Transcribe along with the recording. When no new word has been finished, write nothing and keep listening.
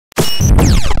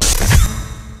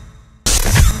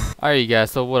Alright you guys,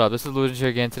 so what up? This is Luigi here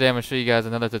again. Today I'm going to show you guys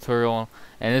another tutorial,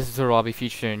 and this tutorial I'll be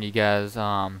featuring you guys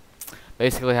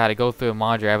basically how to go through and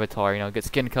mod your avatar, get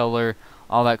skin color,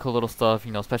 all that cool little stuff,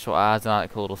 special eyes and all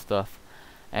that cool little stuff.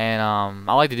 And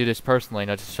I like to do this personally,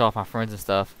 just to show off my friends and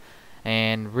stuff.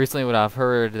 And recently what I've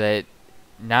heard that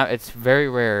now it's very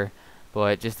rare,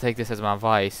 but just take this as my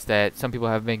advice, that some people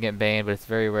have been getting banned, but it's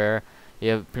very rare. You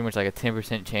have pretty much like a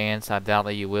 10% chance. I doubt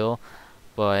that you will.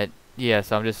 But yeah,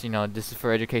 so I'm just, this is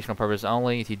for educational purposes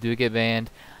only. If you do get banned,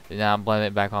 do not blame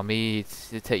it back on me. Use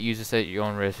this at your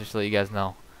own risk, just to let you guys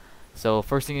know. So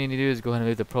first thing you need to do is go ahead and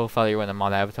move the profile you're running the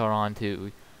mod avatar on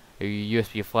to your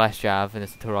USB flash drive. In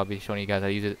this tutorial, I'll be showing you guys how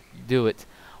to do it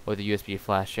with a USB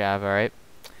flash drive. All right.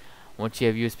 Once you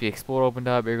have USB Explorer opened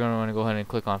up, you're going to want to go ahead and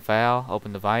click on File,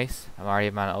 Open Device. I've already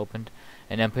have mine opened,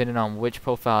 and then depending on which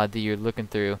profile ID you're looking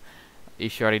through, you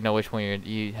should already know which one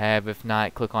you have. If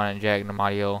not, click on it and drag the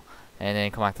audio, and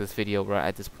then come back to this video right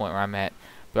at this point where I'm at.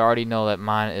 But I already know that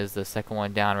mine is the second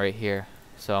one down right here.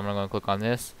 So I'm going to click on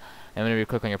this, and whenever you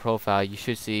click on your profile, you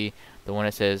should see the one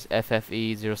that says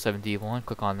FFE07D1.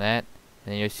 Click on that,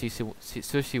 and then you'll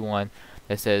see one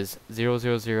that says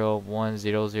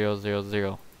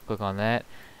 000100000. Click on that,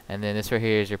 and then this right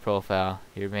here is your profile,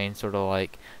 your main sort of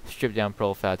like stripped down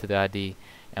profile to the ID.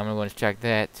 And I'm going to go and extract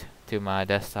that to my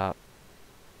desktop.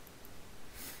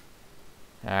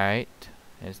 Alright,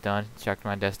 it's done. Extract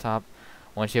my desktop.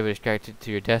 Once you have it extracted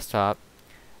to your desktop,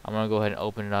 I'm going to go ahead and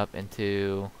open it up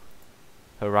into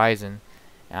Horizon.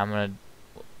 And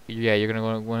you're going to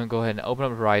want to go ahead and open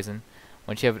up Horizon.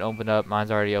 Once you have it opened up,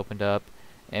 mine's already opened up.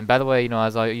 And by the way,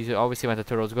 as I usually always see my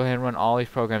tutorials, go ahead and run all these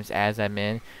programs as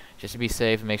admin, just to be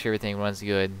safe and make sure everything runs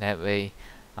good. That way,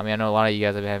 I know a lot of you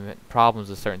guys have having problems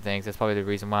with certain things. That's probably the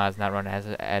reason why it's not running as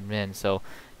an admin. So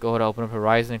go ahead and open up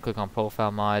Horizon, click on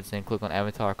Profile Mods, and click on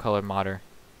Avatar Color Modder.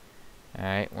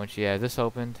 Alright, once you have this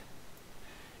opened,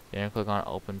 you're going to click on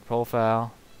Open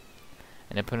Profile,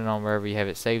 and then put it on wherever you have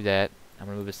it saved at. I'm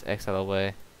going to move this X out of the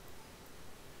way.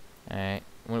 Alright,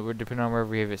 depending on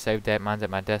wherever you have it saved at, mine's at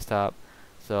my desktop.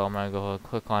 So I'm going to go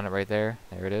click on it right there.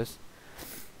 There it is.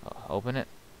 Open it.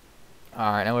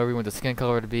 Alright, now wherever we want the skin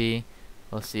color to be,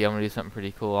 let's see, I'm going to do something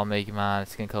pretty cool. I'll make mine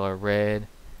skin color red.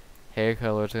 Hair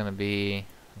color is going to be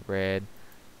red.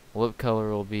 Lip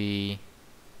color will be,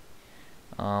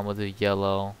 we'll do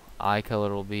yellow. Eye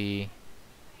color will be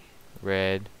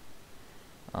red.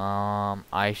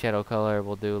 Eyeshadow color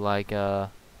we'll do like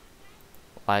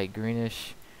light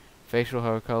greenish. Facial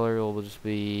hair color will just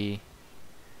be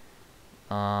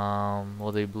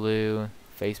we'll do blue.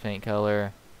 Face paint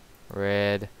color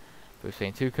red. Face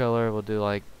paint 2 color we'll do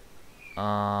like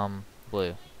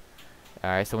blue.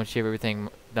 Alright, so once you have everything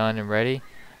done and ready,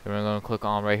 then we're going to click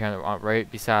on right here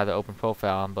right beside the open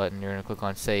profile button. You're going to click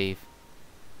on save.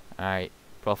 Alright,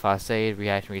 profile saved,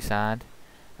 rehash and resigned.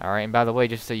 Alright, and by the way,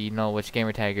 just so you know which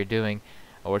gamer tag you're doing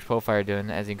or which profile you're doing,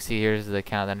 as you can see, here's the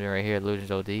account that I'm doing right here,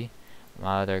 LuigiOD.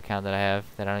 My other account that I have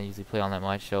that I don't usually play on that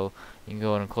much. So you can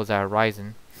go ahead and close out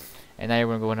Horizon, and now you're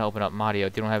going to go ahead and open up Mario.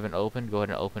 If you don't have it open, go ahead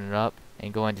and open it up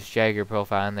and go ahead and just drag your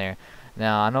profile in there.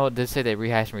 Now I know it does say that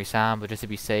rehash and resign, but just to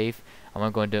be safe, I'm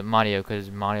going to go and do it Mario,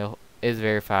 because Mario is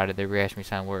verified that the rehash and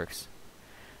resign works.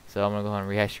 So I'm going to go ahead and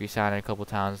rehash and resign it a couple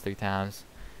times, 3 times.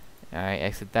 Alright,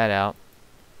 exit that out.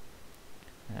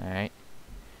 Alright,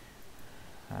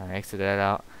 exit that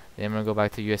out. Then I'm going to go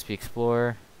back to USB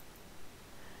Explorer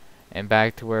and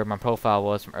back to where my profile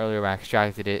was from earlier when I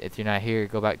extracted it. If you're not here,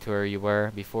 go back to where you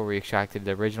were before we extracted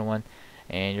the original one,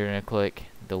 and you're going to click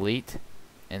delete,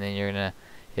 and then you're going to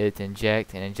hit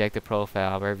inject and inject the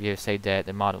profile wherever you have saved that,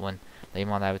 the modded one, the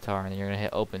mod avatar, and then you're going to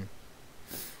hit open.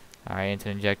 Alright, and to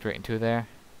inject right into there.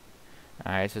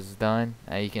 Alright, so it's done.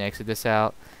 Now you can exit this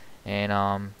out, and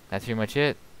that's pretty much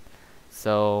it.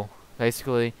 So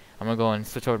basically, I'm going to go and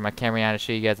switch over to my camera now to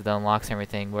show you guys that the unlocks and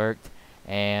everything worked.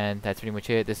 And that's pretty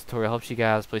much it. This tutorial helps you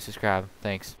guys. Please subscribe.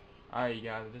 Thanks. Alright you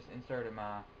guys, I just inserted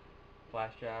my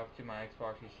flash drive to my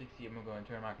Xbox 360. I'm going to go and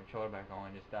turn my controller back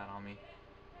on. It just died on me.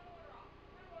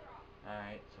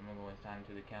 Alright, so I'm going to go and sign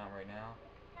into the account right now.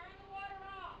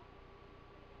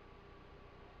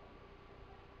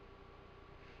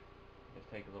 Just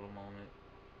take a little moment.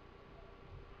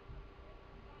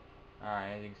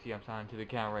 Alright, as you can see, I'm signed to the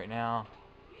account right now.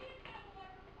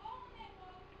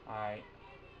 Alright,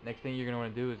 next thing you're going to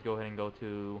want to do is go ahead and go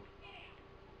to,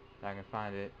 if I can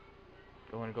find it,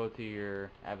 go ahead and go to your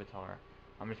avatar.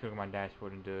 I'm just going to go to my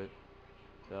dashboard and do it.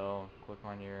 So, click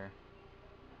on your,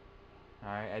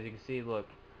 alright, as you can see, look,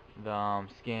 the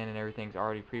skin and everything's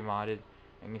already pre-modded.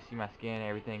 And you can see my skin,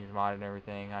 everything's modded and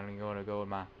everything. I'm going to go with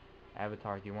my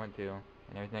avatar if you want to,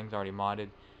 and everything's already modded.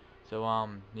 So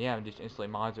yeah, just instantly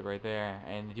mods it right there.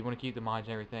 And if you want to keep the mods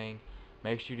and everything,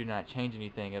 make sure you do not change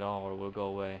anything at all or it will go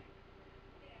away.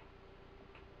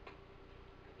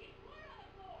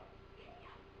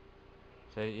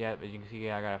 So yeah, as you can see,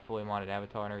 I got a fully modded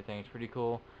avatar and everything. It's pretty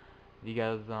cool. If you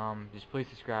guys just please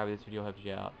subscribe if this video helps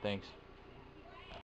you out. Thanks.